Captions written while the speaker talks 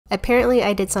Apparently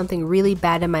I did something really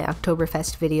bad in my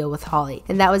Oktoberfest video with Holly,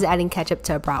 and that was adding ketchup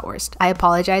to a bratwurst. I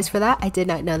apologize for that, I did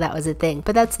not know that was a thing,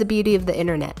 but that's the beauty of the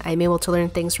internet. I'm able to learn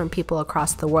things from people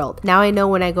across the world. Now I know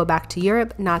when I go back to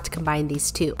Europe not to combine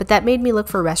these two, but that made me look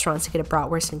for restaurants to get a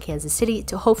bratwurst in Kansas City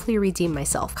to hopefully redeem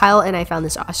myself. Kyle and I found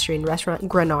this Austrian restaurant,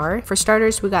 Grunauer. For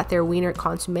starters, we got their Wiener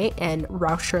consomme and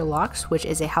Rauscher Lachs, which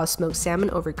is a house smoked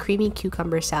salmon over creamy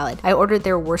cucumber salad. I ordered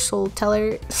their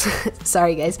Wurzelteller,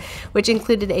 sorry guys, which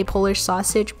included a Polish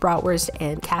sausage, bratwurst,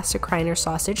 and Kasterkreiner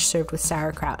sausage served with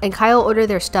sauerkraut. And Kyle ordered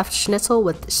their stuffed schnitzel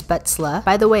with spätzle.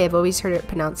 By the way, I've always heard it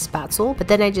pronounced spatzel, but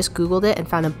then I just googled it and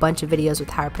found a bunch of videos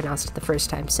with how I pronounced it the first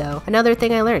time, so another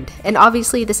thing I learned. And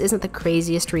obviously this isn't the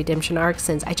craziest redemption arc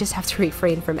since I just have to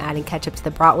refrain from adding ketchup to the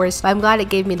bratwurst, but I'm glad it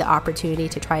gave me the opportunity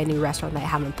to try a new restaurant that I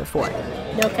haven't before.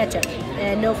 No ketchup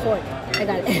and no fork. I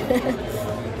got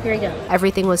it. Here we go.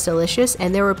 Everything was delicious,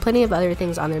 and there were plenty of other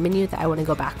things on their menu that I want to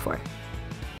go back for.